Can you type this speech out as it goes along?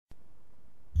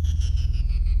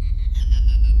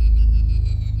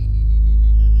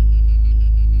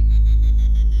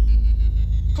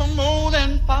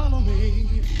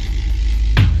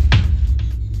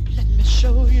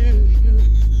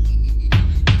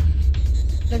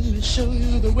Let me show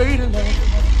you the way to love.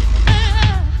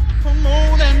 Come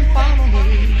on and follow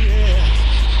me. Yeah.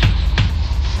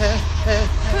 Hey, hey,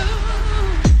 hey.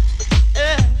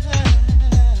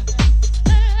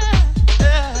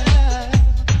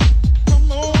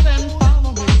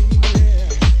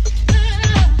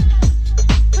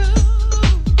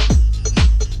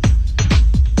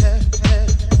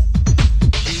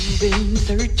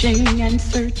 Searching and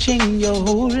searching your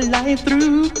whole life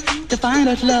through to find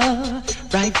a love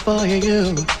right for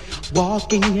you.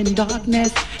 Walking in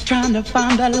darkness, trying to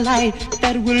find a light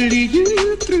that will lead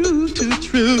you through to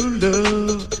true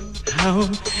love. How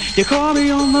you call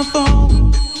me on the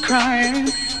phone, crying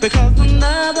because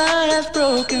another has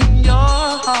broken your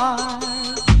heart.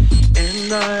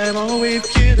 And I'm always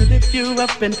here to lift you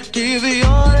up and give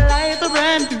your life a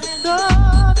brand new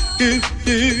start.